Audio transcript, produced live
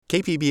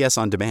KPBS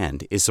On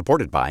Demand is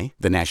supported by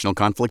the National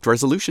Conflict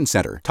Resolution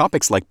Center.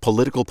 Topics like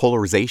political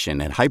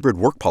polarization and hybrid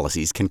work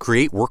policies can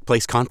create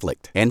workplace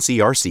conflict.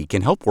 NCRC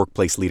can help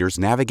workplace leaders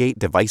navigate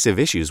divisive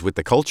issues with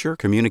the Culture,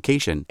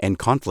 Communication, and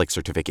Conflict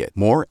Certificate.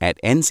 More at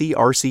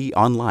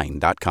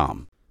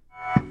ncrconline.com.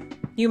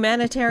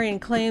 Humanitarian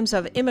claims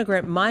of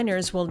immigrant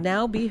minors will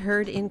now be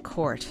heard in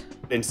court.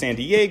 In San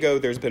Diego,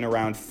 there's been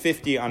around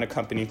 50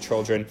 unaccompanied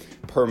children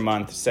per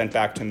month sent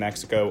back to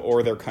Mexico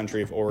or their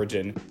country of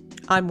origin.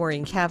 I'm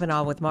Maureen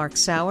Cavanaugh with Mark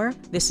Sauer.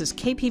 This is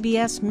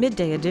KPBS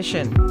Midday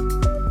Edition.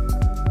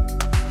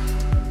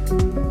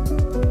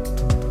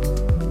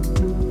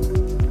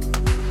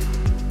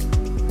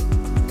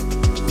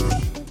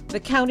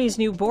 The county's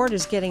new board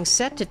is getting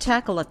set to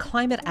tackle a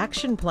climate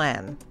action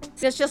plan.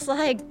 It's just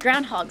like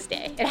Groundhog's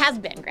Day. It has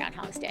been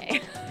Groundhog's Day.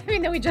 I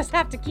mean, that we just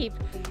have to keep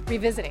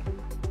revisiting.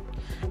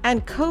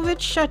 And COVID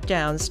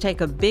shutdowns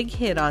take a big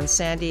hit on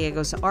San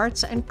Diego's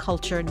arts and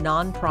culture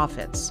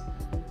nonprofits.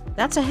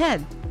 That's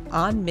ahead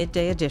on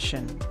Midday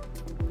Edition.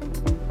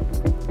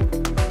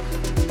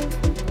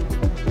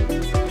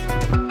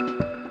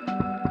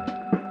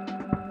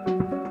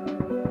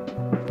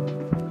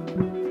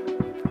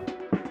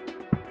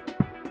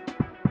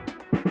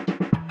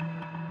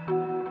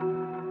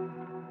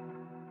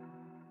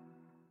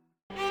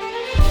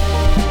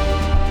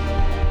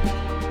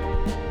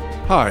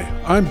 Hi,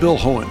 I'm Bill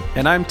Hohen.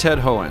 And I'm Ted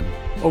Hohen.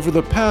 Over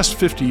the past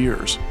 50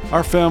 years,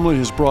 our family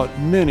has brought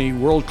many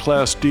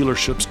world-class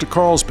dealerships to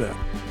Carlsbad,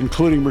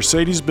 including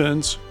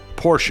Mercedes-Benz,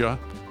 Porsche,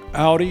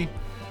 Audi,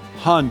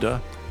 Honda,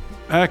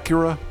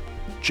 Acura,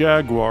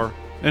 Jaguar,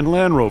 and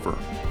Land Rover.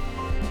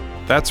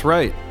 That's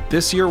right.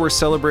 This year we're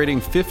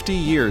celebrating 50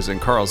 years in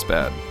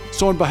Carlsbad.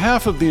 So on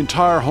behalf of the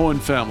entire Hohen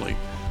family,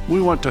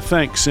 we want to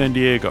thank San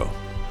Diego.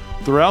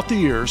 Throughout the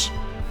years,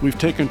 we've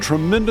taken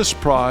tremendous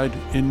pride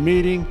in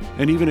meeting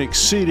and even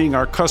exceeding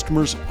our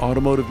customers'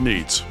 automotive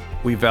needs.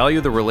 We value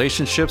the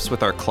relationships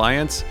with our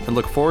clients and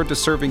look forward to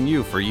serving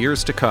you for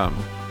years to come.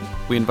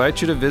 We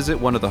invite you to visit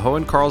one of the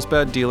Hohen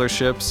Carlsbad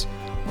dealerships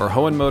or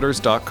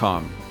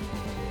hohenmotors.com.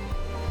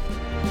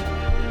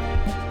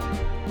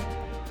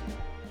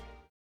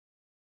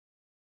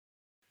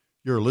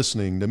 You're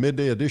listening to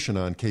Midday Edition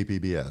on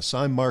KPBS.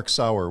 I'm Mark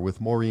Sauer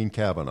with Maureen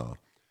Cavanaugh.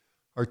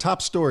 Our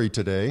top story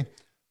today: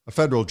 a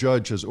federal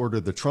judge has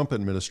ordered the Trump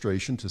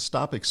administration to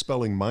stop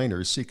expelling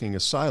minors seeking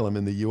asylum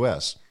in the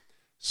U.S.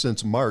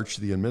 Since March,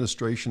 the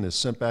administration has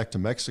sent back to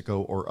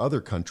Mexico or other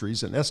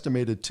countries an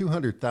estimated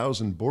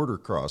 200,000 border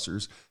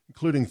crossers,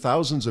 including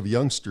thousands of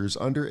youngsters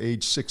under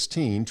age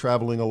 16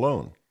 traveling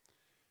alone.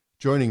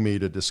 Joining me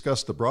to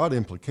discuss the broad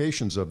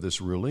implications of this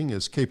ruling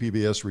is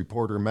KPBS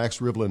reporter Max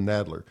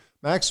Rivlin-Nadler.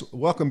 Max,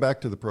 welcome back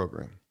to the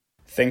program.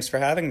 Thanks for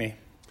having me.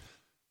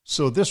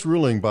 So this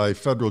ruling by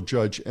federal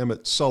judge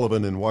Emmett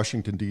Sullivan in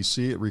Washington,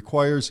 D.C., it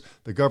requires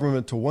the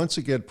government to once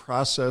again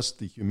process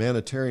the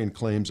humanitarian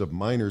claims of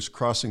minors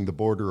crossing the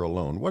border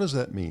alone. What does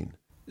that mean?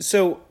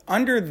 So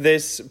under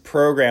this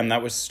program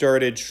that was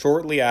started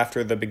shortly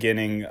after the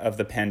beginning of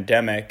the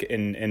pandemic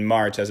in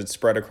March, as it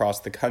spread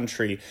across the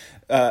country,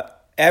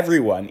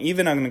 everyone,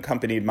 even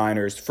unaccompanied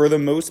minors, for the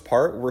most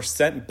part, were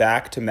sent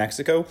back to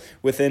Mexico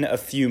within a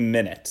few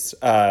minutes,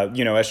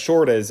 as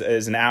short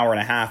as an hour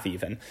and a half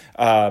even,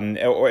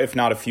 or if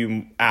not a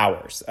few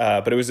hours.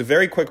 But it was a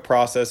very quick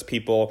process.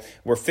 People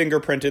were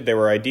fingerprinted, they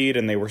were ID'd,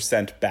 and they were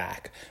sent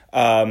back.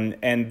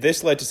 And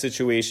this led to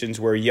situations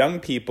where young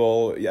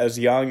people, as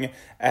young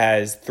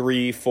as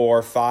 3,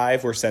 4,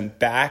 5, were sent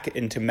back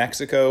into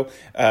Mexico,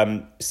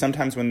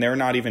 sometimes when they're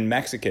not even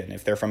Mexican,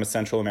 if they're from a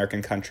Central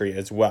American country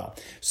as well.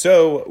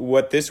 So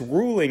what this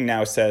ruling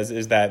now says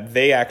is that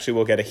they actually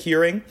will get a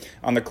hearing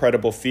on the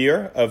credible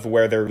fear of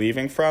where they're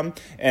leaving from,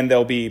 and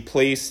they'll be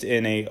placed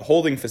in a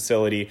holding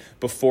facility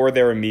before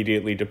they're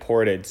immediately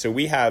deported. So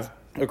we have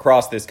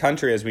across this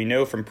country, as we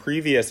know from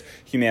previous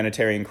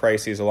humanitarian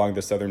crises along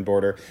the southern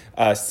border,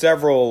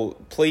 several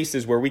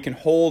places where we can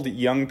hold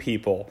young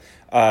people.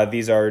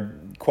 These are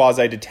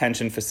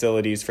quasi-detention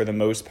facilities for the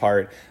most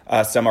part.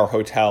 Some are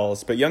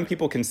hotels, but young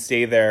people can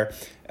stay there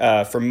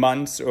for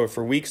months or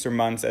for weeks or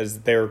months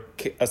as their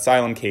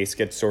asylum case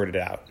gets sorted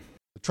out.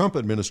 The Trump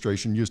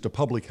administration used a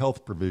public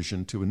health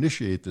provision to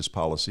initiate this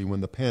policy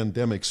when the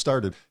pandemic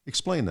started.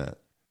 Explain that.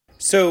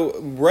 So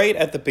right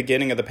at the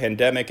beginning of the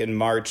pandemic in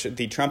March,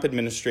 the Trump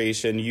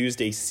administration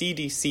used a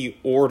CDC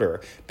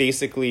order,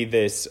 basically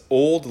this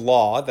old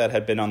law that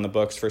had been on the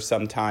books for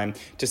some time,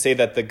 to say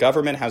that the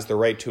government has the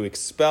right to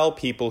expel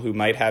people who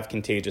might have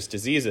contagious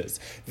diseases.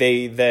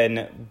 They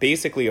then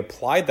basically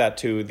applied that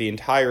to the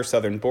entire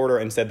southern border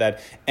and said that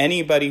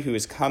anybody who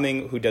is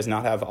coming who does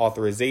not have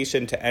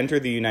authorization to enter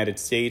the United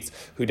States,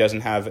 who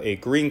doesn't have a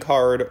green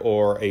card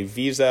or a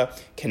visa,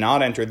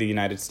 cannot enter the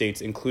United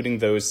States, including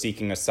those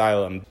seeking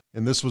asylum.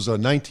 And this was a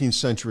 19th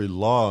century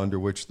law under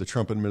which the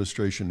Trump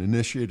administration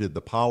initiated the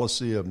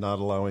policy of not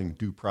allowing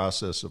due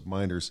process of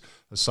minors'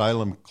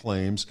 asylum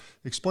claims.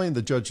 Explain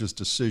the judge's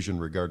decision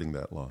regarding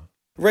that law.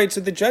 Right,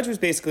 so the judge was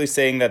basically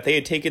saying that they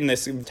had taken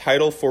this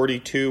Title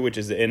 42, which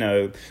is in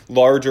a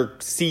larger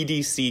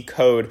CDC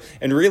code,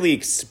 and really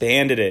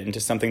expanded it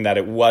into something that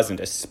it wasn't,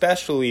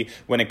 especially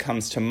when it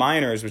comes to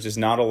minors, which is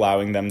not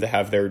allowing them to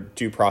have their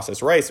due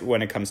process rights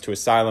when it comes to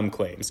asylum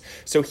claims.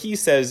 So he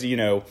says,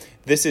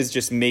 this is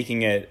just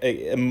making it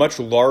a much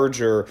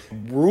larger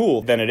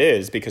rule than it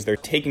is, because they're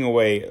taking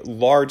away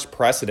large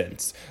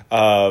precedents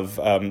of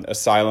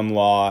asylum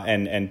law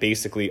and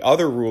basically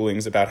other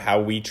rulings about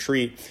how we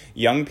treat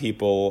young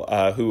people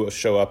who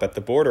show up at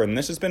the border. And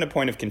this has been a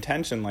point of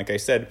contention, like I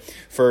said,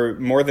 for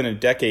more than a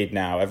decade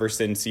now, ever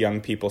since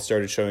young people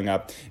started showing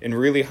up in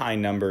really high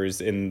numbers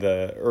in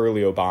the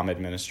early Obama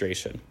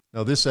administration.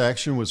 Now, this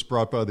action was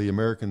brought by the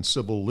American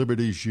Civil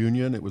Liberties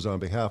Union. It was on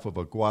behalf of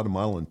a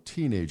Guatemalan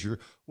teenager.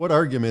 What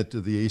argument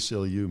did the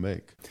ACLU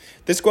make?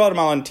 This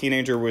Guatemalan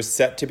teenager was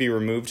set to be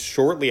removed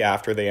shortly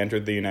after they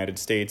entered the United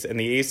States, and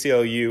the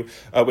ACLU,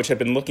 which had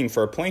been looking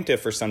for a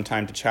plaintiff for some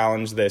time to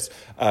challenge this,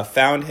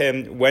 found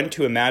him, went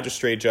to a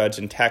magistrate judge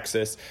in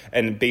Texas,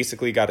 and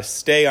basically got a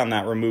stay on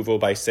that removal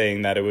by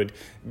saying that it would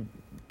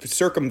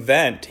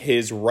circumvent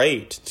his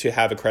right to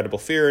have a credible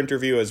fear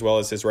interview, as well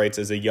as his rights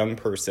as a young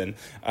person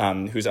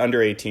who's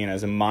under 18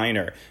 as a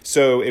minor.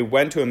 So it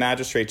went to a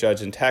magistrate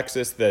judge in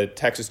Texas. The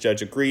Texas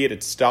judge agreed.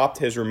 It stopped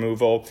his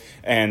removal.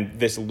 And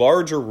this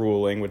larger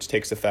ruling, which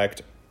takes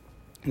effect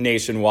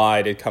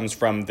nationwide, it comes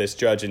from this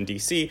judge in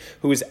D.C.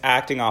 who is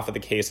acting off of the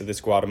case of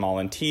this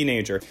Guatemalan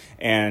teenager.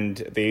 And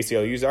the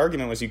ACLU's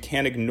argument was you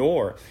can't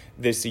ignore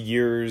this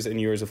years and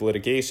years of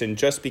litigation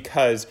just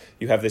because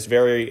you have this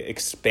very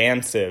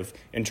expansive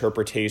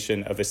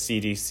interpretation of a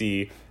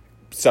CDC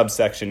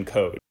subsection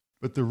code.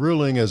 But the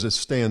ruling as it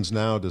stands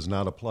now does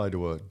not apply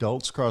to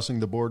adults crossing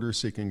the border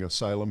seeking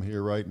asylum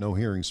here, right? No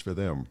hearings for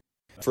them.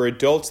 For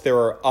adults, there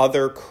are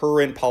other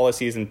current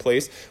policies in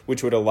place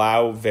which would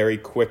allow very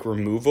quick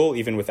removal,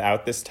 even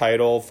without this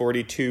Title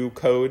 42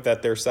 code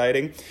that they're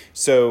citing.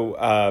 So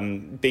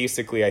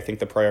basically, I think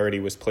the priority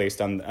was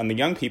placed on the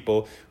young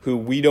people who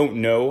we don't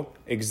know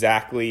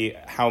exactly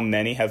how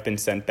many have been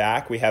sent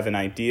back. We have an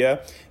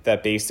idea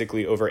that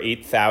basically over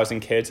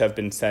 8,000 kids have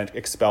been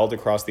expelled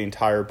across the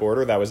entire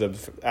border. That was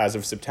as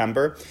of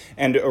September.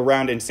 And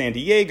around in San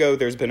Diego,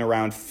 there's been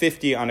around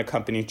 50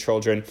 unaccompanied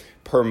children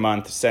per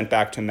month sent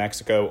back to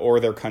Mexico or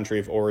their country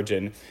of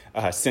origin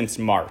since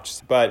March.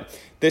 But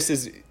this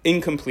is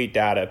incomplete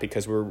data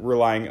because we're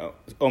relying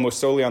almost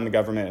solely on the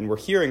government, and we're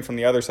hearing from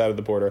the other side of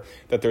the border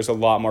that there's a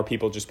lot more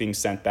people just being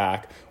sent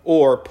back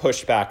or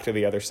pushed back to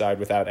the other side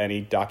without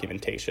any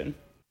documentation.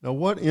 Now,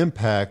 what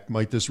impact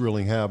might this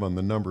ruling have on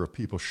the number of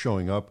people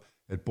showing up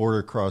at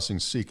border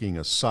crossings seeking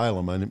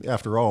asylum? And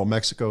after all,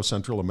 Mexico,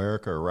 Central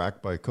America are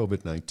racked by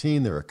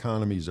COVID-19. Their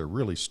economies are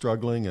really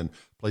struggling, and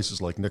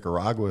places like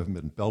Nicaragua have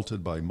been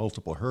belted by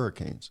multiple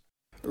hurricanes.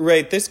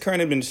 Right. This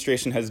current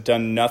administration has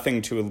done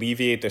nothing to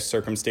alleviate the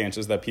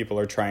circumstances that people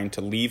are trying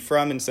to leave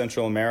from in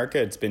Central America.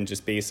 It's been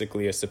just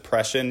basically a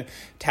suppression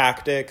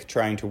tactic,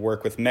 trying to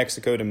work with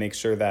Mexico to make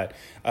sure that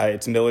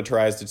it's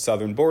militarized its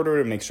southern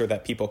border, to make sure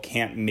that people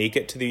can't make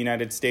it to the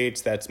United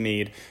States. That's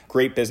made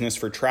great business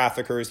for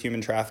traffickers,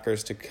 human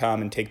traffickers, to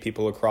come and take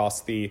people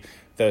across the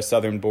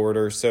southern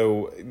border.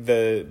 So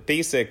the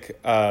basic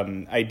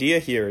idea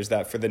here is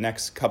that for the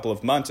next couple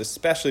of months,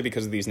 especially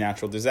because of these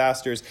natural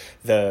disasters,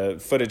 the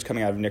footage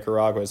coming out of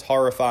Nicaragua is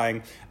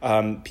horrifying.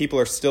 People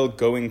are still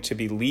going to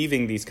be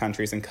leaving these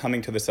countries and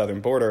coming to the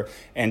southern border,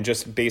 and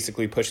just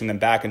basically pushing them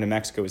back into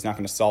Mexico is not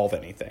going to solve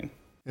anything.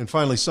 And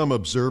finally, some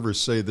observers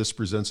say this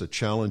presents a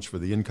challenge for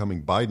the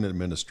incoming Biden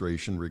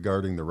administration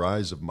regarding the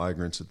rise of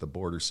migrants at the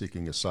border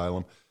seeking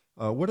asylum.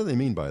 What do they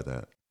mean by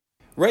that?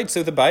 Right.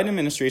 So the Biden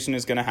administration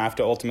is going to have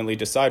to ultimately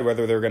decide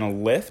whether they're going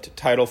to lift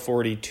Title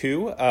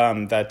 42.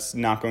 That's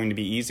not going to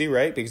be easy,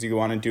 right? Because you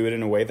want to do it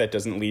in a way that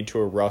doesn't lead to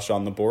a rush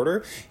on the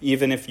border.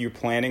 Even if you're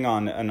planning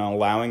on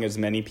allowing as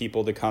many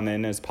people to come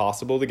in as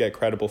possible to get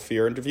credible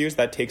fear interviews,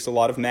 that takes a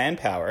lot of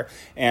manpower.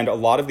 And a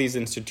lot of these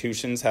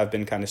institutions have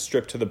been kind of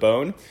stripped to the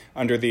bone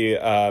under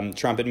the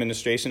Trump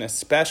administration,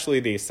 especially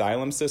the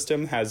asylum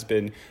system has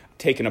been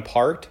taken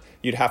apart.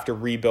 You'd have to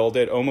rebuild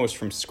it almost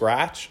from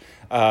scratch.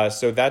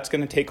 So that's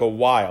going to take a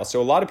while.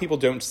 So a lot of people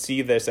don't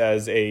see this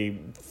as a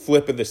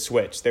flip of the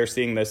switch. They're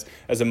seeing this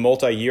as a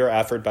multi-year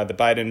effort by the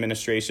Biden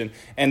administration.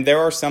 And there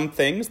are some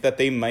things that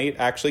they might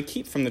actually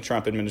keep from the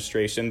Trump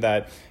administration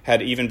that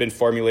had even been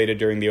formulated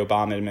during the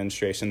Obama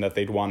administration that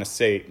they'd want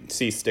to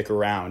see stick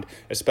around,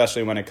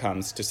 especially when it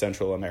comes to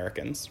Central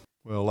Americans.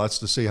 Well, lots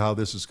to see how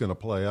this is going to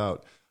play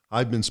out.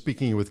 I've been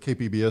speaking with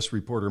KPBS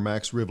reporter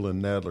Max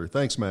Rivlin-Nadler.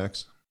 Thanks,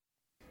 Max.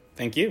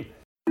 Thank you.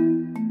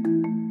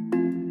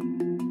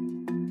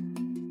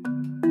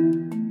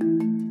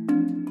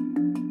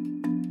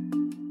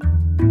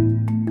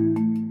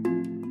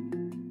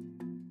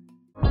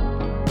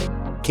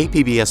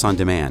 KPBS On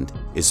Demand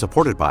is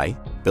supported by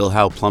Bill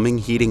Howe Plumbing,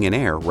 Heating and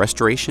Air,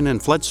 Restoration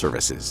and Flood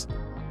Services,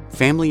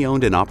 Family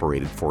owned and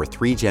operated for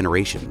 3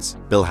 generations,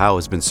 Bill Howe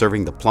has been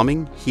serving the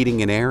plumbing,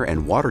 heating and air,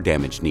 and water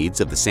damage needs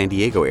of the San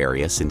Diego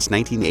area since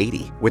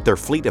 1980. With their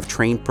fleet of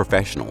trained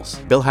professionals,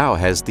 Bill Howe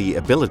has the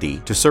ability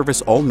to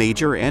service all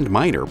major and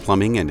minor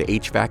plumbing and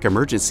HVAC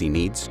emergency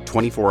needs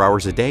 24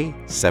 hours a day,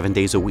 7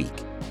 days a week.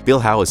 Bill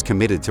Howe is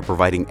committed to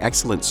providing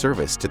excellent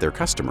service to their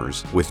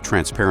customers with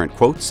transparent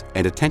quotes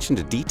and attention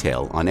to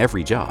detail on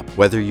every job.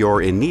 Whether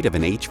you're in need of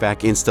an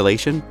HVAC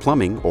installation,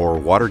 plumbing, or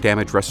water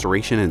damage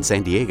restoration in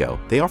San Diego,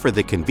 they offer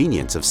the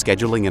convenience of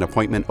scheduling an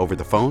appointment over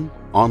the phone,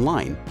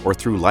 online, or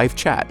through live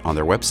chat on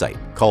their website.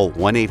 Call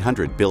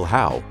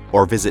 1-800-BILL-HOWE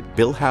or visit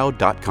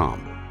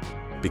BillHowe.com.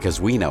 Because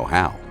we know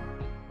how.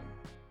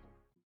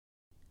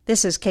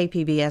 This is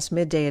KPBS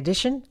Midday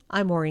Edition.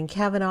 I'm Maureen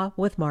Cavanaugh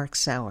with Mark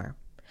Sauer.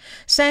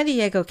 San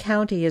Diego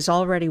County is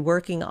already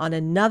working on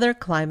another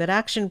climate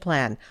action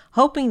plan,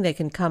 hoping they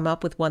can come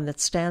up with one that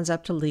stands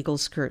up to legal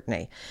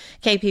scrutiny.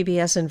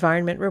 KPBS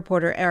environment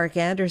reporter Eric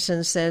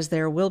Anderson says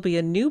there will be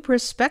a new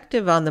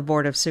perspective on the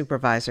Board of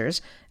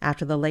Supervisors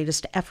after the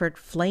latest effort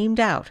flamed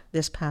out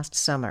this past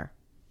summer.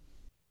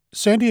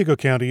 San Diego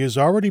County has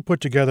already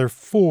put together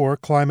 4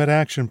 climate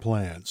action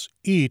plans,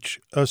 each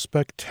a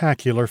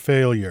spectacular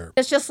failure.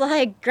 It's just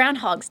like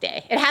Groundhog's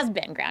Day. It has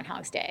been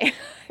Groundhog's Day.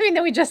 I mean,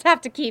 that we just have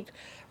to keep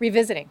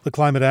revisiting. The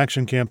Climate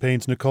Action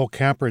Campaign's Nicole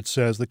Capritz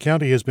says the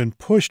county has been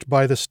pushed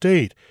by the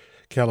state.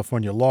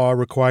 California law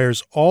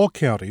requires all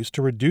counties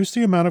to reduce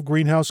the amount of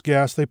greenhouse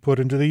gas they put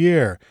into the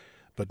air,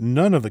 but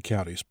none of the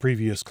county's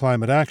previous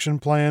climate action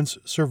plans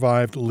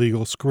survived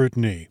legal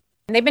scrutiny.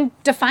 They've been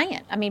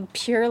defiant,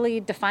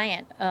 purely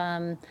defiant,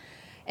 and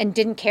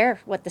didn't care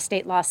what the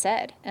state law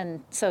said.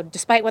 And so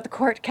despite what the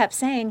court kept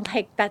saying,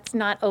 that's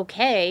not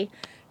okay,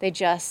 they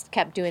just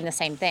kept doing the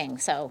same thing.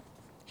 So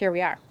here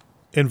we are.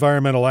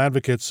 Environmental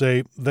advocates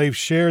say they've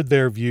shared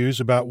their views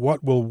about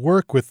what will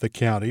work with the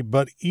county,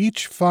 but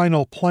each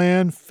final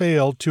plan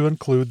failed to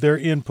include their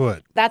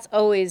input. That's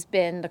always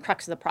been the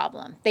crux of the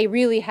problem. They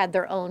really had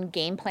their own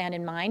game plan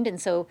in mind,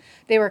 and so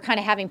they were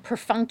kind of having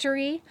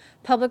perfunctory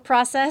public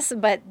process,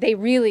 but they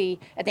really,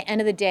 at the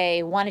end of the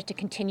day, wanted to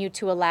continue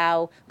to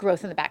allow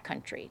growth in the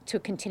backcountry, to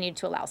continue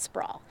to allow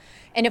sprawl.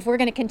 And if we're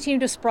going to continue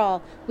to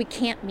sprawl, we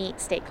can't meet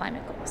state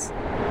climate goals.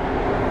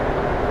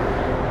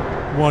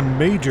 One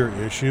major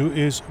issue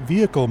is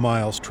vehicle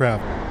miles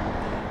traveled.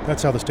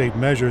 That's how the state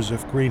measures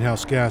if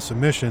greenhouse gas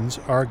emissions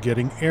are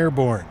getting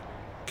airborne.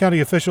 County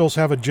officials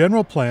have a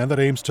general plan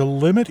that aims to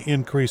limit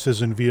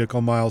increases in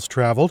vehicle miles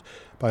traveled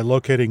by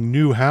locating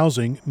new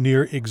housing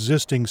near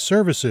existing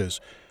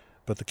services.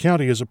 But the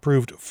county has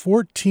approved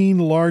 14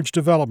 large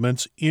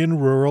developments in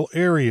rural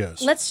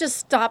areas. Let's just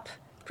stop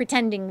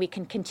pretending we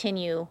can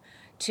continue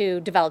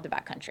to develop the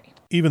backcountry.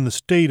 Even the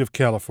state of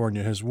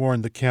California has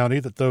warned the county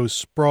that those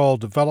sprawl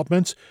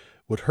developments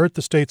would hurt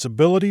the state's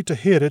ability to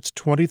hit its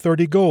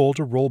 2030 goal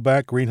to roll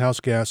back greenhouse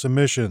gas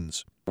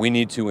emissions. We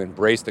need to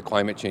embrace the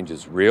climate change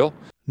is real.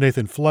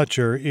 Nathan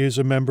Fletcher is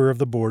a member of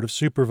the Board of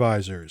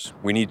Supervisors.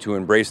 We need to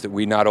embrace that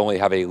we not only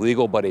have a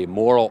legal but a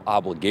moral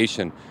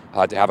obligation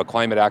to have a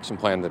climate action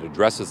plan that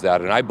addresses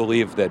that. And I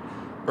believe that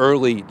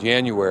early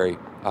January,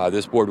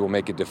 this board will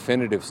make a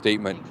definitive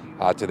statement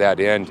to that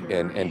end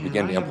and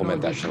begin to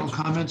implement that change.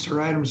 Comments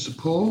or items to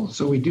pull.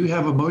 So we do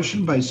have a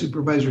motion by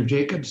Supervisor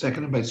Jacobs,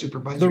 seconded by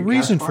Supervisor The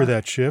reason Gaspar for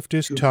that shift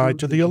is tied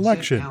to the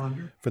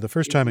election. For the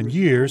first time in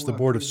years, the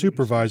Board of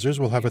Supervisors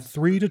will have a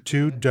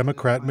 3-2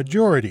 Democrat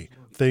majority.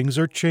 Things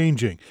are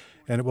changing,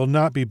 and it will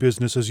not be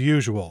business as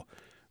usual.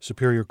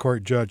 Superior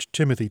Court Judge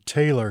Timothy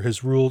Taylor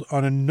has ruled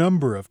on a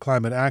number of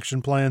climate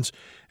action plans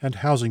and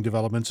housing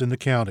developments in the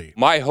county.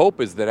 My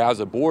hope is that as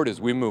a board, as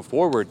we move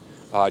forward,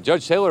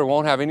 Judge Taylor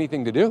won't have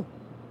anything to do.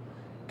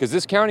 Because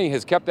this county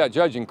has kept that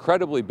judge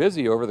incredibly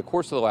busy over the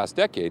course of the last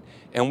decade,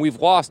 and we've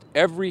lost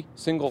every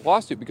single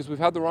lawsuit because we've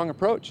had the wrong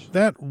approach.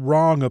 That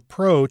wrong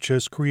approach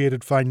has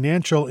created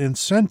financial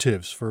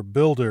incentives for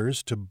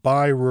builders to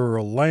buy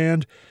rural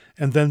land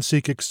and then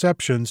seek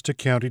exceptions to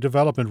county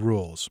development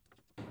rules.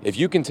 If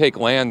you can take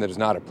land that is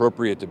not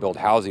appropriate to build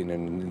housing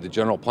and the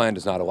general plan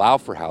does not allow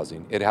for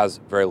housing, it has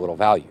very little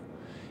value.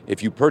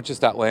 If you purchase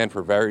that land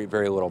for very,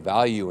 very little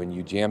value and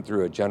you jam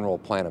through a general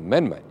plan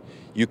amendment,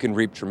 you can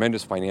reap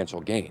tremendous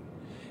financial gain.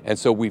 And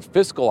so we've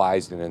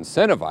fiscalized and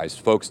incentivized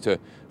folks to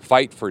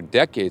fight for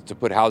decades to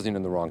put housing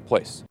in the wrong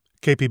place.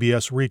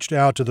 KPBS reached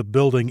out to the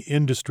Building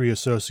Industry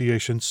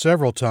Association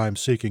several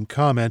times seeking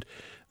comment.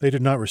 They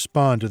did not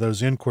respond to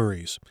those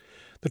inquiries.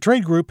 The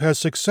trade group has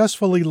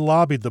successfully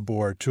lobbied the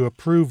board to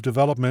approve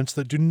developments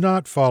that do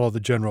not follow the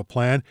general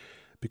plan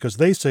because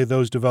they say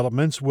those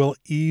developments will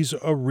ease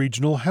a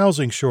regional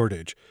housing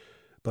shortage.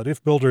 But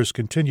if builders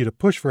continue to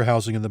push for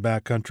housing in the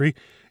backcountry,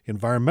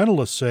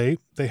 environmentalists say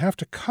they have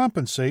to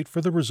compensate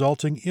for the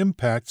resulting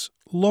impacts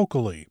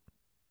locally.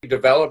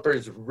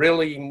 Developers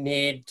really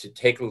need to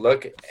take a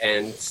look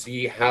and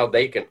see how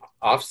they can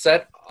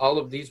offset all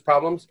of these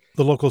problems.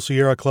 The local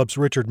Sierra Club's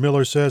Richard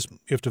Miller says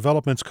if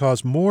developments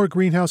cause more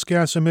greenhouse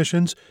gas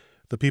emissions,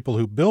 the people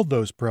who build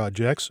those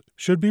projects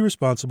should be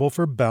responsible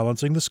for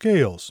balancing the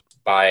scales.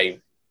 By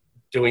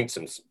doing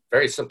some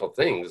very simple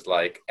things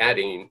like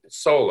adding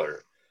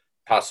solar,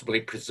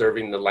 possibly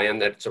preserving the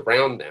land that's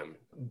around them,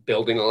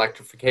 building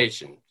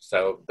electrification.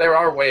 So there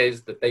are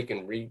ways that they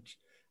can reach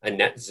a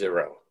net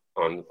zero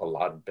on a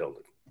lot of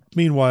buildings.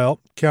 Meanwhile,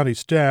 county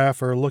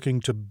staff are looking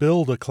to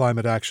build a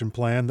climate action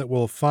plan that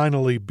will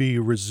finally be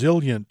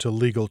resilient to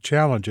legal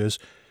challenges.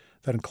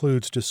 That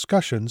includes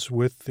discussions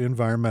with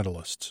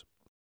environmentalists.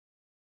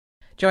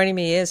 Joining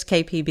me is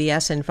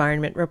KPBS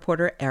environment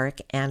reporter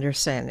Eric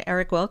Anderson.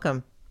 Eric,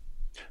 welcome.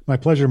 My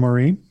pleasure,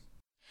 Maureen.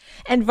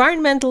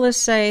 Environmentalists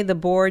say the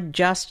board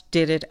just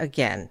did it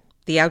again.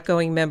 The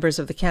outgoing members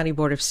of the County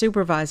Board of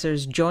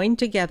Supervisors joined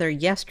together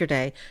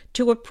yesterday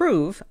to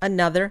approve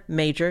another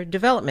major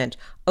development,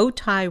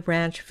 Otay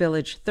Ranch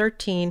Village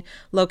 13,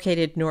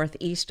 located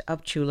northeast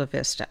of Chula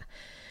Vista.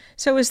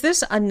 So is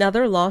this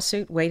another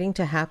lawsuit waiting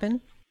to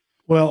happen?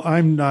 Well,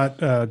 I'm not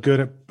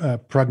good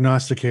at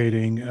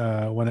prognosticating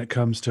when it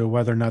comes to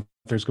whether or not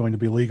there's going to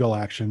be legal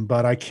action,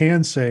 but I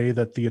can say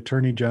that the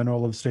Attorney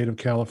General of the state of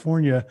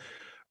California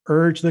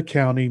urged the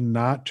county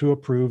not to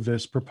approve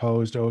this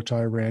proposed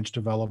Otay Ranch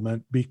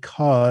development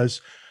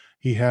because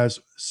he has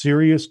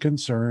serious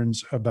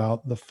concerns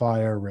about the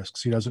fire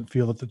risks. He doesn't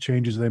feel that the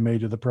changes they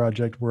made to the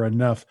project were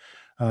enough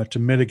to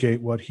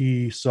mitigate what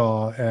he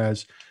saw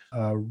as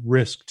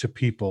risk to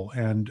people.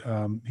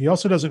 And he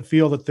also doesn't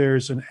feel that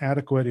there's an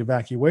adequate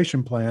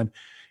evacuation plan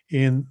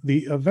in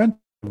the event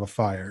of a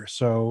fire.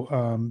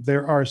 So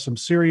there are some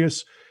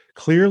serious,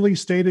 clearly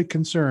stated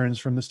concerns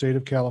from the state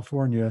of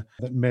California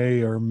that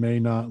may or may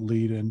not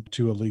lead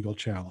into a legal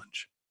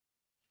challenge.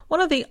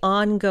 One of the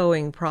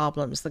ongoing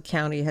problems the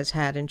county has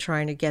had in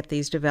trying to get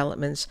these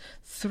developments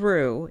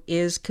through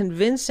is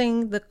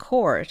convincing the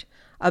court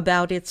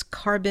about its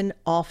carbon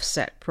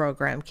offset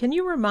program. Can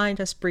you remind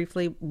us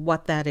briefly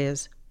what that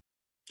is?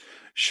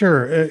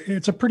 Sure.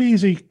 It's a pretty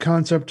easy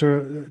concept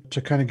to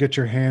kind of get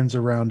your hands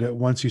around it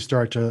once you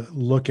start to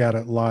look at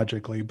it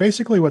logically.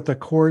 Basically, what the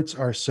courts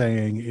are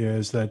saying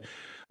is that,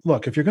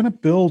 look, if you're going to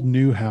build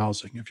new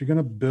housing, if you're going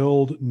to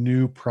build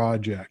new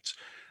projects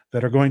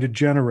that are going to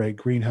generate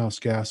greenhouse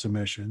gas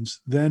emissions,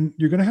 then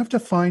you're going to have to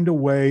find a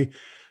way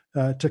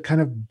to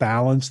kind of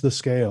balance the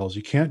scales.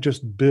 You can't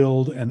just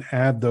build and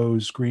add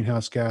those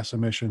greenhouse gas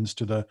emissions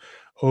to the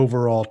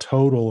overall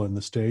total in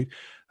the state.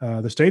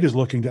 The state is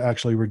looking to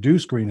actually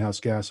reduce greenhouse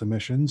gas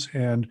emissions,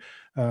 and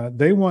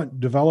they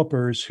want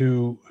developers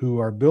who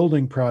are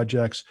building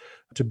projects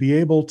to be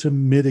able to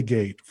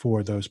mitigate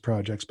for those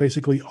projects,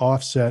 basically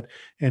offset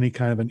any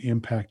kind of an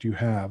impact you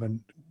have. And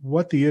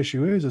what the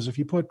issue is if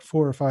you put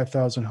 4,000 or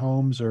 5,000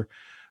 homes or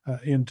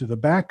into the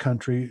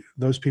backcountry,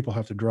 those people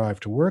have to drive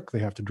to work, they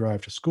have to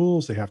drive to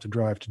schools, they have to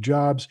drive to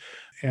jobs,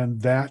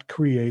 and that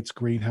creates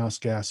greenhouse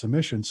gas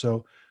emissions.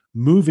 So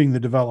moving the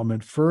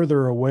development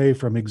further away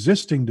from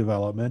existing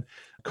development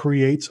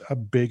creates a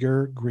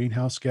bigger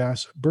greenhouse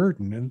gas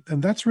burden.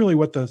 And that's really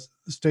what the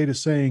state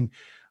is saying.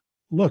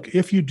 Look,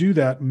 if you do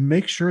that,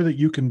 make sure that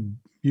you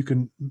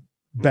can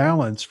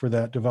balance for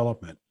that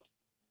development.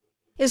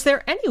 Is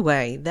there any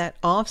way that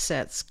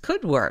offsets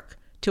could work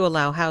to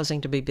allow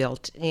housing to be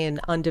built in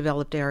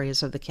undeveloped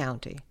areas of the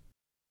county?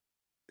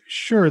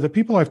 Sure. The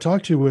people I've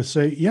talked to would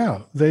say,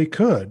 yeah, they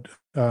could.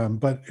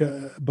 But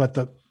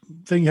the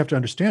thing you have to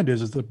understand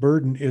is the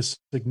burden is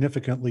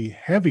significantly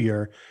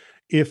heavier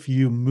if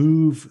you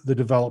move the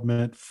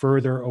development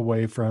further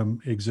away from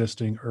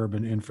existing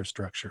urban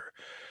infrastructure.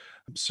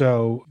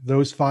 So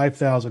those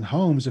 5,000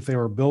 homes, if they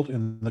were built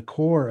in the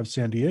core of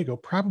San Diego,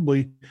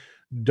 probably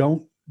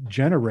don't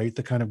generate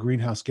the kind of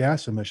greenhouse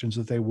gas emissions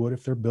that they would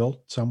if they're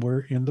built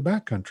somewhere in the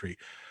backcountry.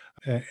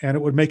 And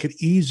it would make it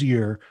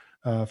easier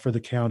for the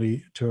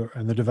county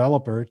and the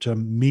developer to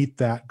meet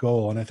that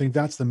goal. And I think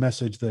that's the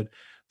message that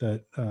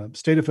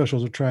state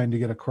officials are trying to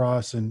get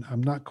across. And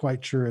I'm not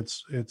quite sure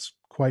it's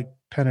quite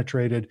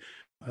penetrated,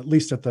 at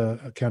least at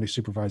the county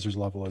supervisor's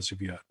level as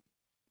of yet.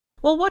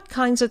 Well, what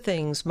kinds of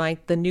things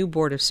might the new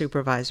Board of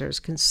Supervisors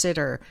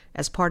consider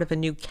as part of a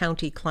new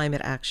county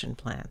climate action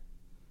plan?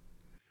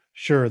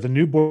 Sure. The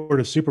new Board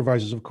of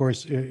Supervisors, of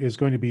course, is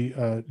going to be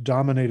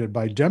dominated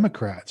by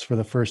Democrats for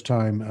the first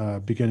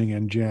time beginning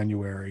in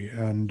January.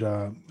 And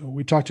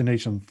we talked to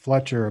Nathan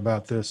Fletcher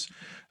about this.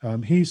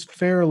 He's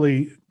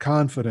fairly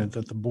confident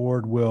that the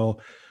board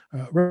will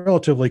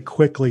relatively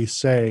quickly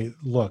say,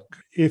 look,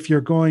 if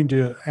you're going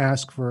to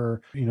ask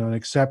for an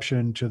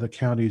exception to the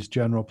county's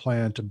general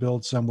plan to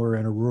build somewhere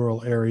in a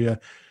rural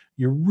area,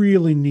 you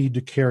really need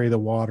to carry the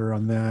water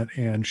on that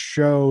and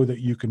show that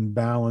you can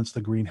balance the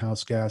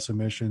greenhouse gas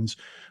emissions,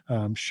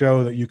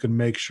 show that you can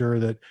make sure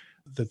that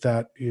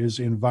is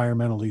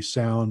environmentally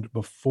sound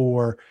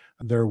before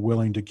they're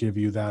willing to give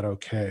you that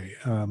okay.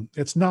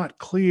 It's not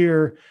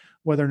clear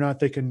whether or not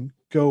they can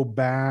go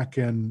back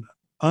and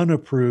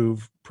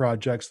unapprove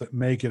projects that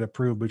may get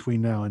approved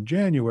between now and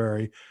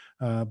January,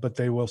 but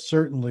they will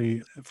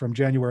certainly, from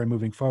January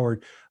moving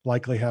forward,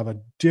 likely have a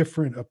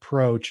different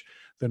approach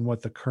than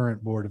what the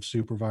current Board of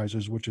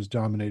Supervisors, which is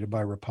dominated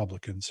by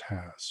Republicans,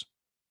 has.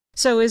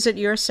 So is it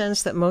your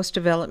sense that most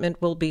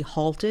development will be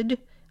halted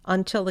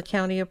until the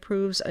county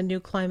approves a new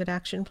climate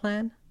action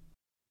plan?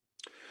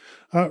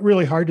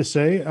 Really hard to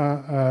say.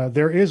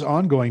 There is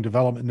ongoing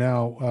development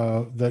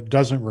now that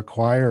doesn't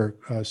require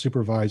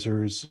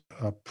supervisors'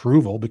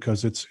 approval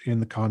because it's in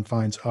the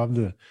confines of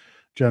the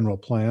general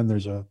plan.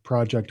 There's a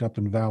project up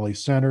in Valley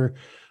Center.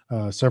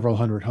 Several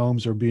hundred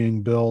homes are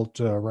being built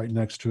right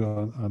next to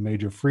a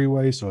major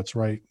freeway, so it's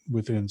right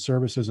within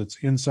services. It's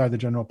inside the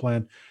general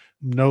plan.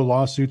 No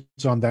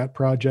lawsuits on that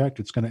project.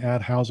 It's going to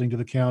add housing to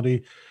the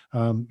county.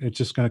 It's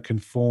just going to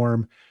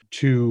conform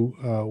to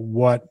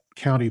what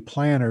county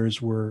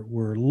planners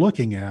were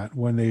looking at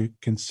when they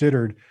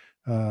considered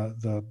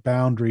the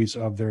boundaries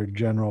of their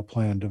general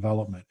plan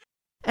development.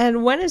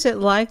 And when is it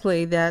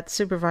likely that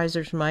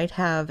supervisors might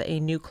have a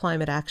new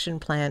climate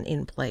action plan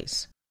in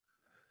place?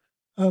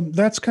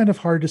 That's kind of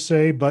hard to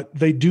say, but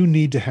they do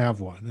need to have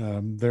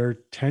one. They're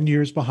 10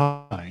 years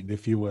behind,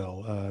 if you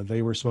will.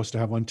 They were supposed to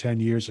have one 10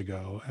 years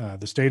ago.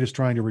 The state is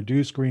trying to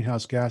reduce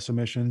greenhouse gas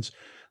emissions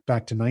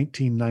back to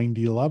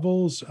 1990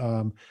 levels,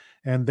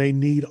 and they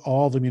need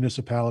all the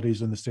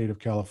municipalities in the state of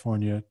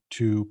California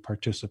to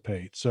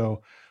participate.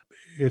 So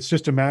it's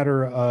just a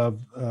matter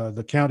of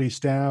the county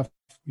staff,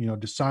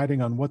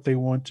 deciding on what they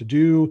want to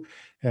do,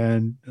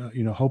 and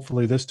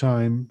hopefully this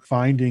time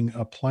finding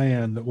a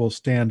plan that will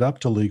stand up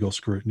to legal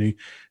scrutiny,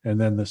 and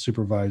then the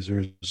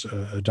supervisors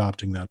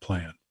adopting that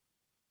plan.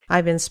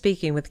 I've been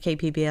speaking with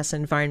KPBS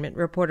environment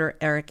reporter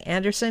Eric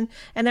Anderson,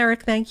 and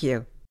Eric, thank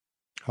you.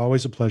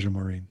 Always a pleasure,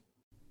 Maureen.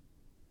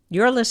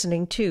 You're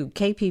listening to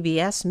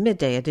KPBS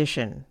Midday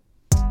Edition.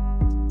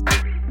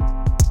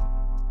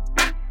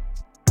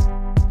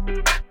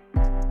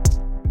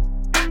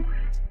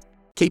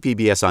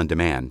 KPBS On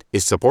Demand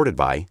is supported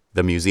by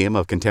the Museum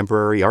of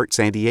Contemporary Art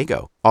San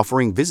Diego,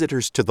 offering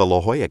visitors to the La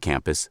Jolla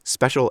campus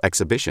special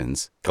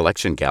exhibitions,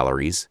 collection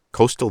galleries,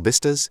 coastal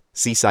vistas,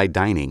 seaside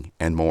dining,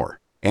 and more.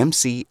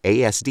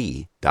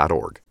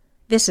 MCASD.org.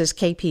 This is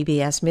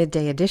KPBS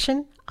Midday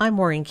Edition. I'm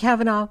Maureen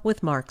Cavanaugh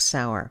with Mark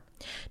Sauer.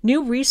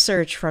 New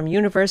research from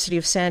University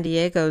of San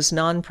Diego's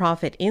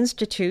Nonprofit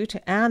Institute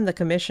and the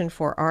Commission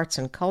for Arts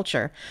and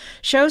Culture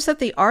shows that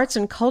the arts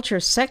and culture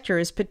sector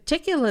is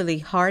particularly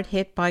hard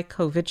hit by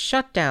COVID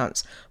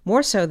shutdowns,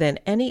 more so than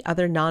any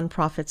other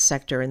nonprofit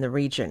sector in the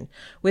region,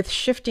 with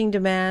shifting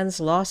demands,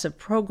 loss of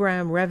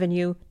program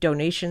revenue,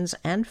 donations,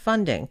 and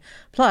funding,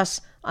 plus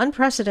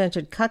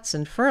unprecedented cuts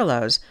and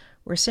furloughs.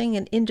 We're seeing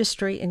an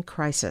industry in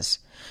crisis.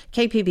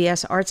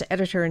 KPBS arts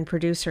editor and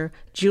producer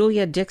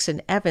Julia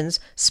Dixon Evans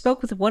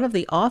spoke with one of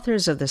the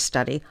authors of the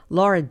study,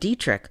 Laura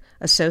Dietrich,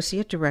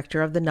 Associate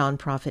Director of the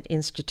Nonprofit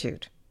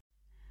Institute.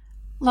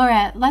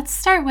 Laura, let's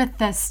start with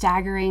the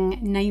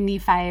staggering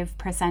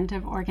 95%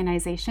 of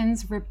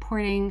organizations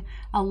reporting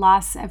a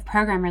loss of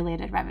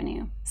program-related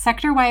revenue.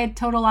 Sector-wide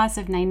total loss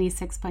of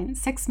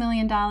 $96.6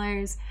 million,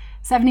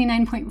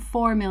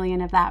 $79.4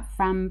 million of that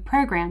from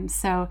programs.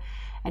 So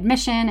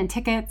admission and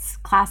tickets,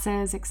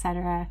 classes,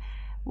 etc.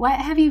 What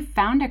have you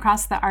found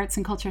across the arts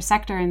and culture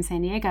sector in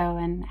San Diego,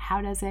 and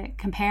how does it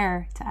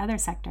compare to other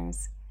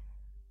sectors?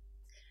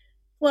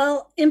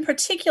 Well, in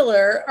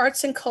particular,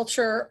 arts and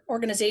culture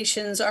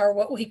organizations are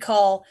what we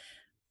call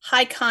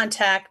high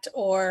contact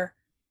or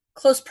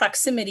close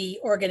proximity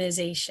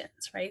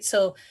organizations, right?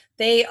 So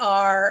they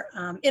are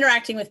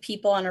interacting with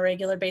people on a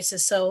regular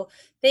basis. So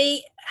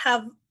they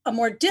have a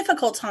more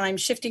difficult time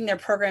shifting their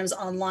programs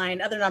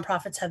online. Other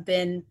nonprofits have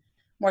been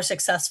more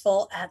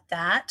successful at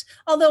that,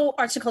 although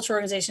arts and culture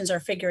organizations are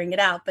figuring it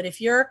out. But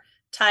if you're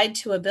tied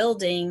to a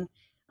building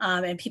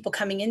and people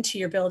coming into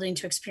your building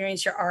to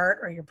experience your art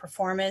or your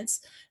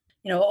performance,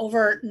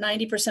 over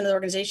 90% of the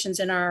organizations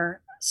in our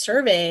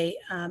survey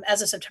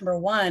as of September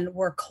 1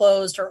 were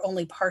closed or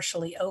only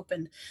partially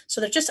open.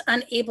 So they're just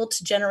unable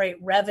to generate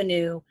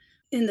revenue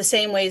in the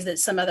same ways that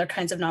some other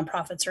kinds of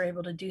nonprofits are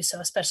able to do so,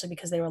 especially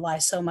because they rely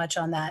so much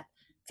on that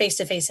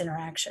face-to-face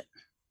interaction.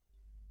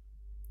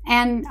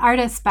 And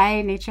artists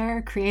by nature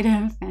are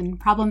creative and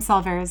problem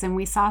solvers, and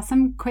we saw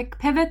some quick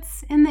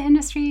pivots in the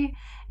industry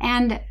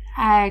and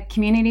a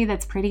community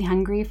that's pretty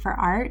hungry for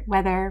art,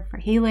 whether for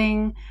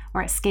healing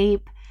or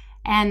escape.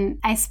 And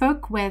I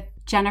spoke with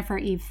Jennifer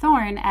Eve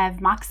Thorne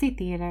of Moxie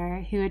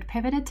Theater, who had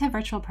pivoted to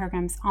virtual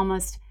programs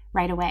almost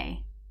right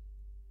away.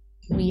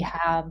 We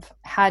have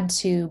had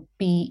to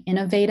be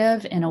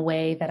innovative in a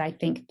way that I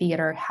think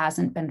theater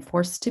hasn't been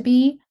forced to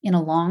be in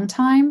a long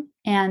time.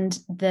 And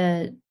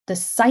the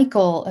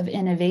cycle of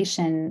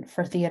innovation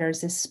for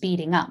theaters is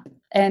speeding up.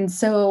 And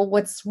so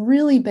what's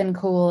really been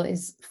cool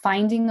is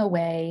finding a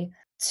way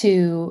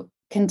to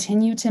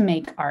continue to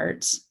make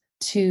art,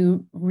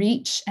 to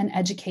reach and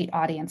educate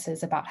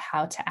audiences about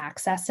how to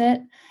access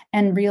it,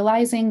 and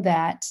realizing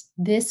that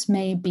this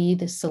may be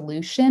the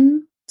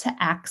solution to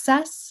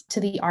access to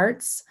the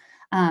arts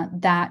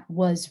that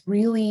was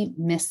really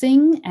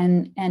missing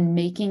and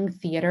making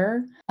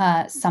theater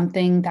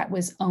something that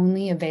was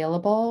only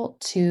available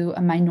to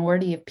a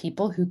minority of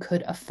people who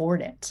could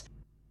afford it.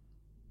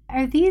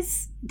 Are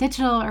these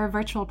digital or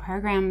virtual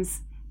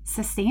programs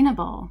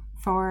sustainable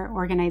for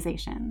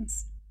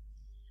organizations?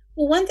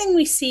 Well, one thing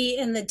we see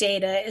in the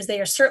data is they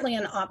are certainly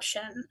an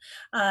option.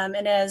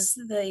 And as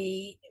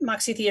the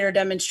Moxie Theater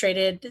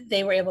demonstrated,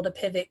 they were able to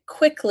pivot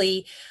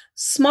quickly.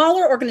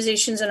 Smaller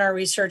organizations in our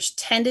research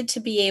tended to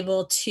be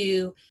able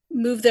to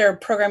move their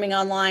programming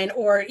online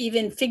or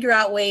even figure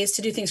out ways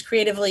to do things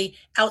creatively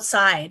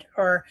outside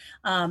or,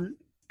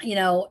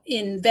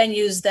 in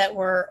venues that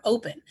were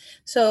open.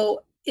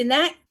 So, in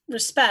that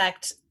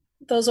respect,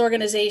 those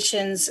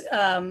organizations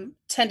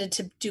tended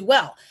to do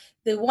well.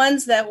 The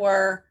ones that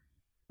were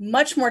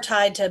much more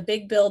tied to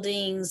big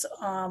buildings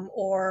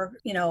or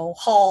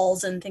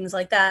halls and things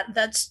like that,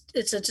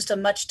 it's just a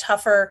much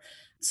tougher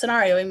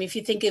scenario. I mean, if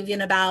you think even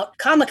about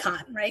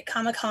Comic-Con, right?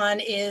 Comic-Con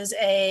is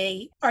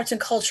a arts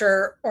and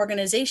culture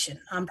organization,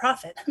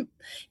 nonprofit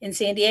in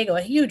San Diego,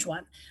 a huge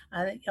one.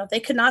 They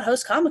could not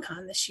host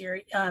Comic-Con this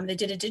year. They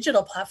did a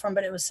digital platform,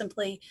 but it was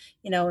simply,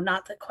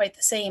 not quite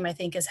the same, I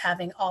think, as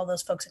having all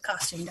those folks in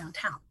costume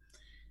downtown.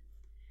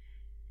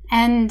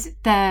 And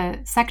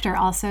the sector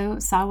also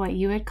saw what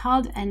you had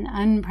called an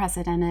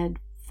unprecedented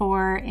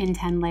 4 in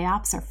 10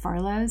 layoffs or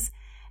furloughs.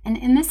 And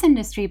in this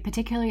industry,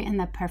 particularly in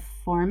the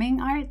performing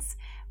arts,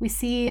 we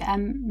see a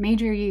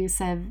major use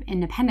of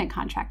independent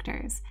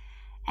contractors.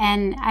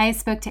 And I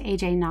spoke to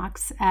AJ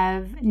Knox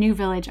of New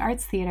Village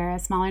Arts Theater, a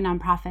smaller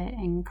nonprofit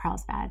in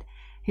Carlsbad,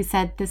 who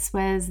said this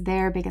was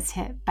their biggest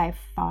hit by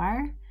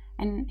far.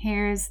 And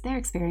here's their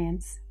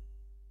experience.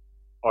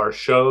 Our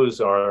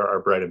shows are our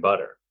bread and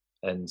butter.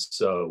 And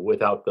so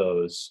without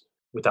those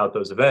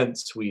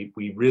events, we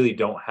really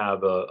don't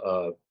have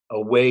a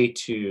way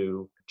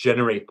to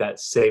generate that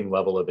same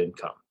level of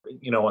income.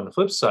 On the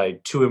flip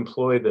side, to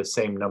employ the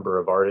same number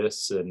of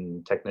artists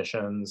and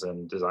technicians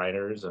and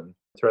designers, and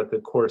throughout the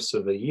course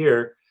of a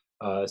year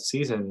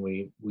season,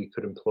 we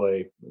could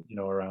employ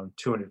around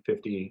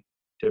 250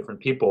 different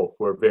people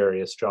for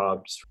various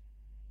jobs.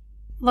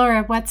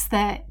 Laura, what's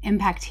the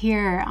impact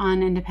here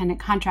on independent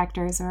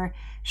contractors or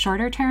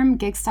shorter-term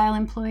gig-style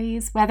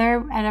employees,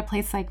 whether at a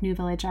place like New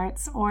Village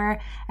Arts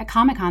or at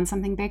Comic-Con,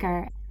 something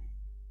bigger?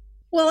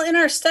 Well, in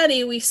our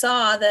study, we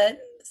saw that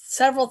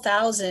several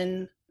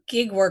thousand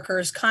gig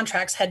workers'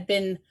 contracts had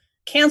been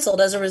canceled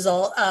as a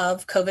result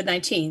of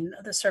COVID-19.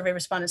 The survey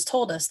respondents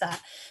told us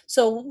that.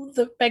 So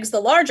that begs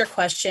the larger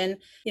question,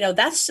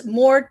 that's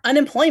more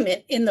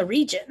unemployment in the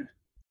region.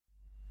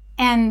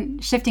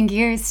 And shifting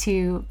gears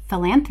to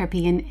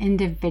philanthropy and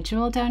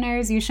individual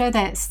donors, you show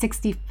that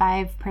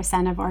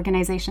 65% of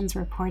organizations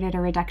reported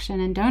a reduction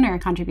in donor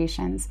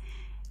contributions.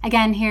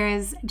 Again, here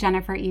is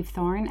Jennifer Eve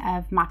Thorne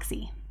of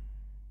Moxie.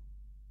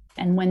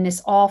 And when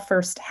this all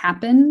first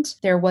happened,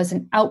 there was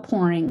an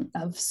outpouring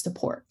of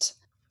support.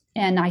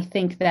 And I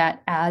think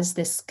that as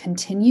this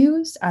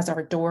continues, as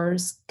our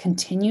doors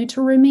continue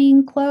to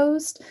remain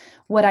closed,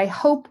 what I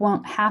hope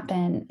won't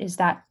happen is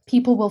that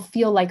people will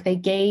feel like they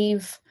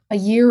gave a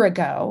year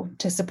ago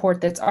to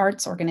support this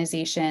arts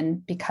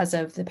organization because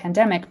of the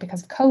pandemic,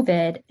 because of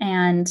COVID,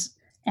 and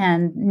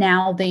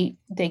now they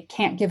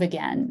can't give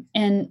again.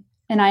 And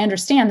I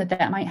understand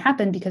that might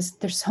happen because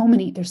there's so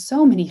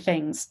many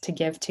things to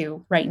give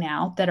to right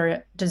now that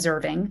are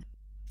deserving.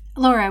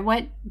 Laura,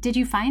 what did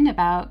you find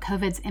about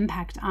COVID's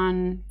impact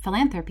on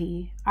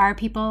philanthropy? Are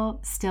people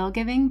still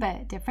giving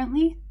but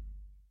differently?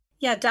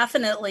 Yeah,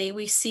 definitely.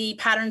 We see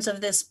patterns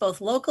of this both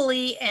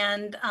locally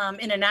and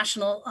in a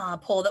national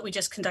poll that we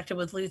just conducted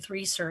with Luth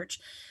Research,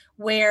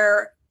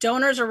 where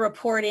donors are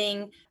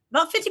reporting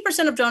about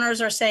 50% of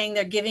donors are saying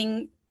their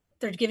giving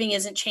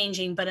isn't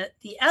changing, but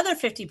the other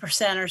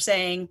 50% are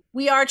saying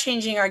we are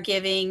changing our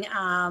giving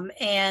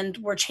and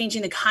we're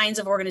changing the kinds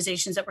of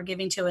organizations that we're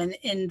giving to. And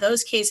in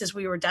those cases,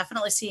 we were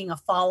definitely seeing a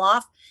fall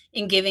off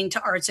in giving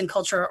to arts and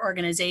cultural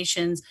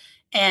organizations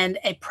and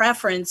a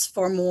preference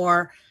for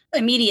more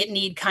immediate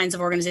need kinds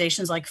of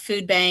organizations like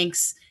food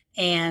banks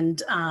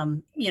and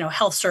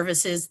health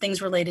services,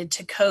 things related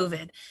to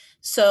COVID.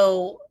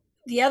 So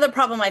the other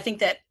problem I think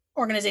that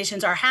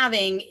organizations are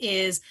having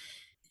is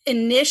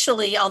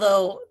initially,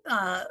 although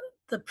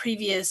the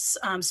previous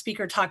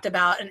speaker talked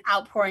about an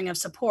outpouring of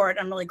support,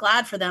 I'm really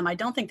glad for them. I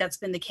don't think that's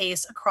been the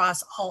case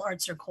across all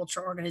arts or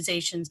culture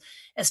organizations,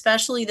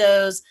 especially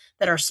those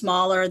that are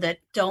smaller, that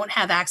don't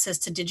have access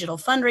to digital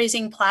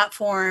fundraising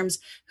platforms,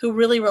 who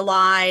really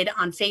relied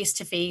on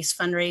face-to-face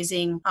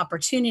fundraising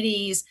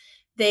opportunities.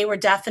 They were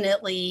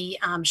definitely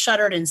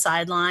shuttered and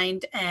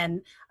sidelined,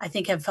 and I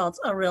think have felt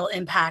a real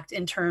impact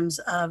in terms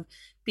of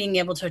being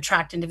able to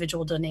attract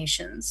individual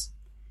donations.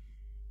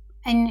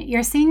 And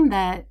you're seeing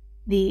that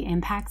the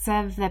impacts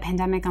of the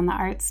pandemic on the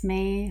arts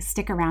may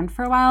stick around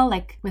for a while,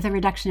 like with a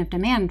reduction of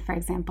demand, for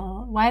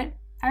example. What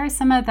are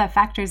some of the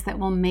factors that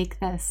will make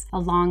this a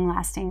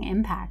long-lasting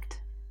impact?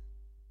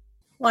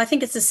 Well, I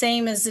think it's the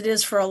same as it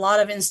is for a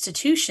lot of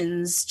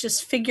institutions,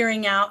 just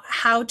figuring out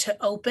how to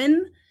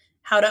open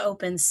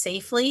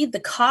safely. The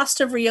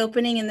cost of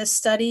reopening in this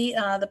study,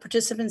 the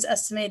participants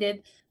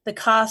estimated the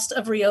cost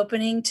of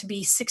reopening to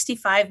be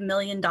 $65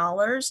 million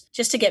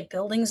just to get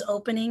buildings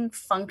opening,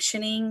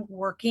 functioning,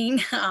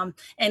 working,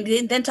 and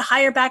then to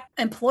hire back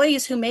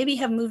employees who maybe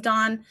have moved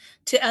on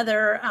to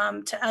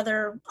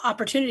other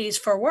opportunities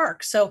for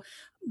work. So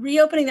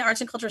reopening the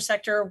arts and culture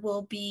sector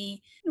will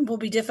be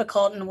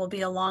difficult and will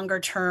be a longer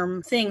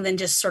term thing than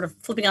just sort of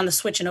flipping on the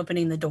switch and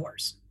opening the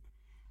doors.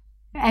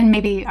 And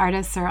maybe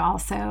artists are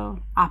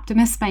also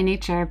optimists by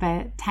nature,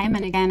 but time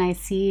and again, I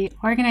see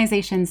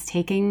organizations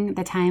taking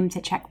the time to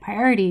check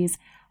priorities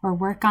or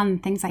work on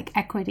things like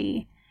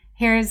equity.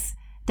 Here's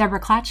Deborah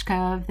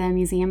Klatchko of the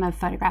Museum of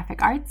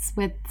Photographic Arts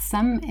with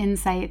some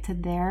insight to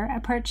their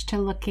approach to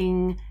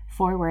looking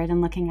forward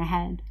and looking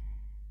ahead.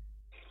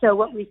 So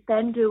what we've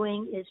been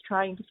doing is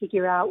trying to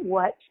figure out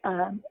what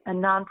a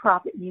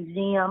nonprofit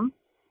museum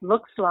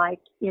looks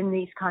like in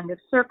these kind of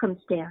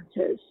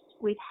circumstances.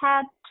 We've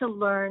had to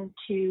learn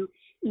to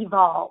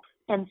evolve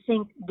and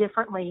think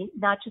differently,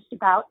 not just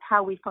about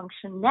how we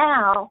function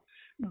now,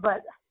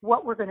 but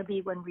what we're going to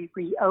be when we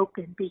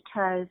reopen,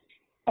 because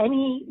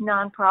any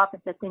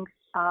nonprofit that thinks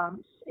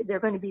they're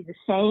going to be the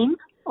same,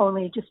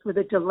 only just with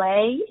a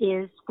delay,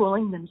 is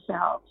fooling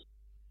themselves.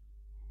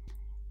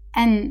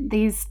 And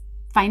these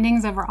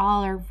findings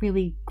overall are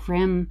really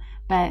grim,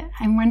 but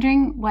I'm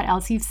wondering what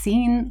else you've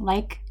seen,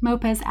 like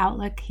MOPA's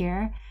outlook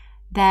here,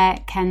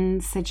 that can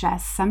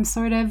suggest some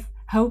sort of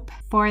hope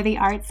for the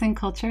arts and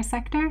culture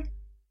sector?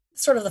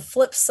 Sort of the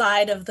flip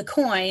side of the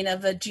coin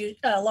of a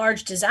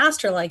large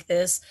disaster like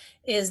this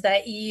is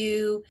that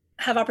you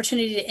have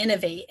opportunity to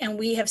innovate. And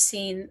we have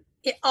seen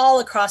it all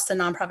across the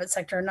nonprofit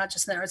sector, not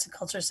just in the arts and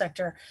culture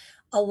sector,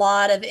 a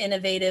lot of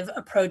innovative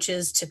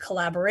approaches to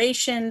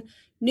collaboration,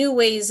 new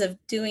ways of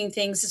doing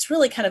things. It's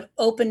really kind of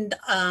opened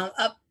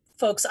up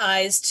folks'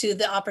 eyes to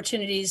the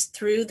opportunities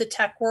through the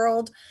tech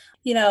world.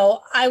 You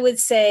know, I would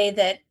say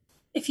that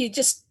if you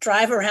just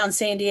drive around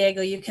San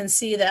Diego, you can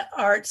see that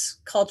arts,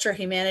 culture,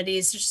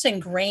 humanities are just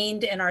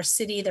ingrained in our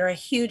city. They're a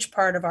huge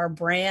part of our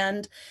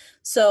brand.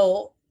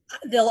 So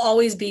they'll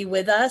always be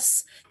with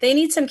us. They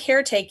need some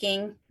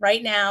caretaking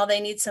right now. They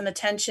need some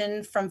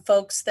attention from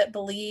folks that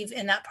believe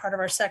in that part of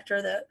our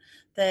sector,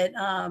 that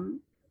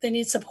they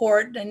need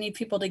support. They need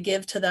people to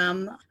give to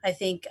them. I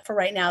think for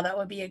right now, that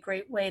would be a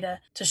great way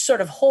to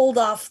sort of hold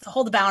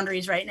the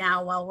boundaries right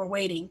now while we're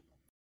waiting.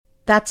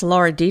 That's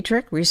Laura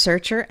Dietrich,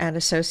 researcher and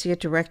associate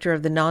director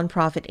of the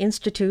Nonprofit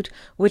Institute,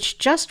 which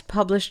just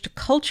published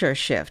Culture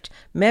Shift,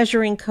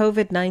 Measuring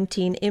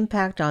COVID-19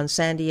 Impact on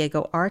San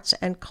Diego Arts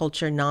and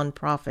Culture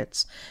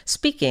Nonprofits,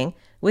 speaking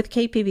with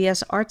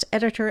KPBS arts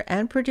editor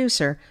and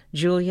producer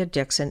Julia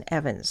Dixon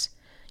Evans.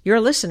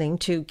 You're listening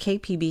to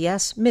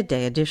KPBS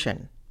Midday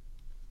Edition.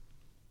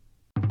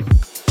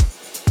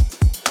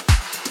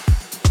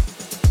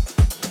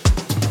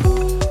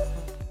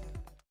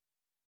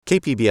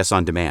 KPBS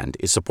On Demand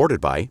is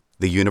supported by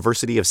the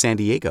University of San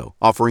Diego,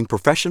 offering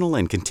professional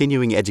and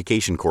continuing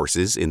education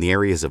courses in the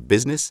areas of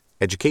business,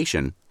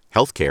 education,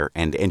 healthcare,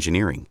 and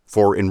engineering.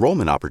 For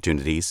enrollment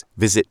opportunities,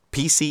 visit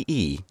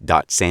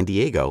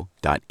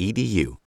pce.sandiego.edu.